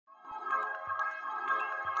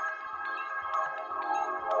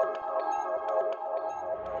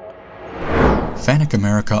FANUC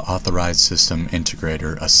America Authorized System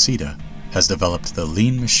Integrator Acieta has developed the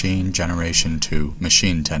Lean Machine Generation 2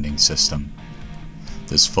 machine tending system.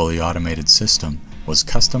 This fully automated system was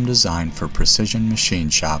custom designed for precision machine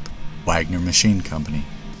shop Wagner Machine Company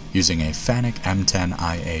using a FANUC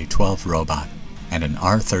M-10iA 12 robot and an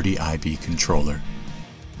R30IB controller.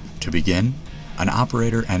 To begin, an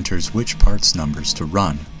operator enters which parts numbers to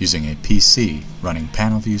run using a PC running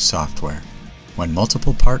PanelView software. When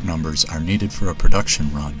multiple part numbers are needed for a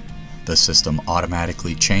production run, the system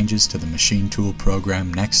automatically changes to the machine tool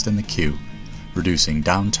program next in the queue, reducing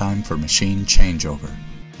downtime for machine changeover.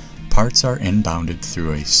 Parts are inbounded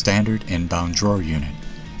through a standard inbound drawer unit,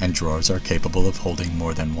 and drawers are capable of holding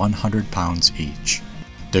more than 100 pounds each.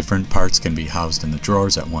 Different parts can be housed in the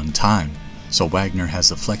drawers at one time, so Wagner has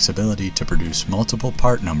the flexibility to produce multiple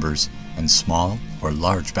part numbers in small or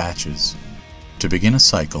large batches. To begin a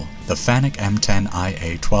cycle, the FANUC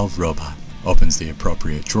M-10iA 12 robot opens the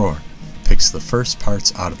appropriate drawer, picks the first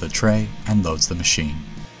parts out of the tray, and loads the machine.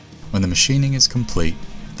 When the machining is complete,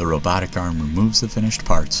 the robotic arm removes the finished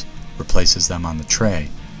parts, replaces them on the tray,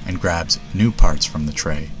 and grabs new parts from the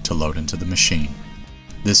tray to load into the machine.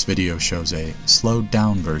 This video shows a slowed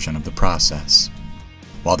down version of the process.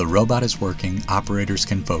 While the robot is working, operators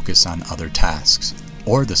can focus on other tasks,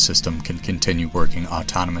 or the system can continue working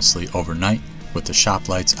autonomously overnight with the shop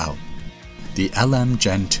lights out. The LM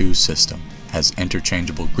Gen 2 system has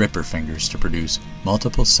interchangeable gripper fingers to produce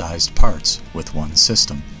multiple sized parts with one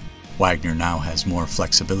system. Wagner now has more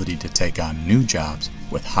flexibility to take on new jobs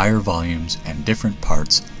with higher volumes and different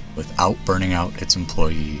parts without burning out its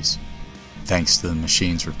employees. Thanks to the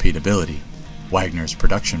machine's repeatability, Wagner's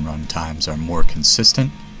production run times are more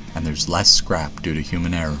consistent and there's less scrap due to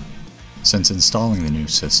human error. Since installing the new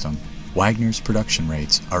system, Wagner's production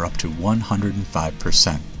rates are up to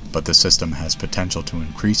 105%, but the system has potential to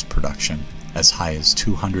increase production as high as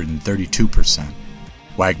 232%.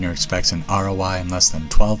 Wagner expects an ROI in less than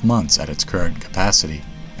 12 months at its current capacity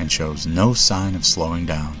and shows no sign of slowing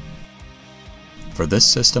down. For this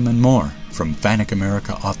system and more from FANUC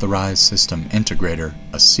America Authorized System Integrator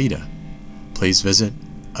Acieta, please visit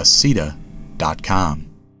acieta.com.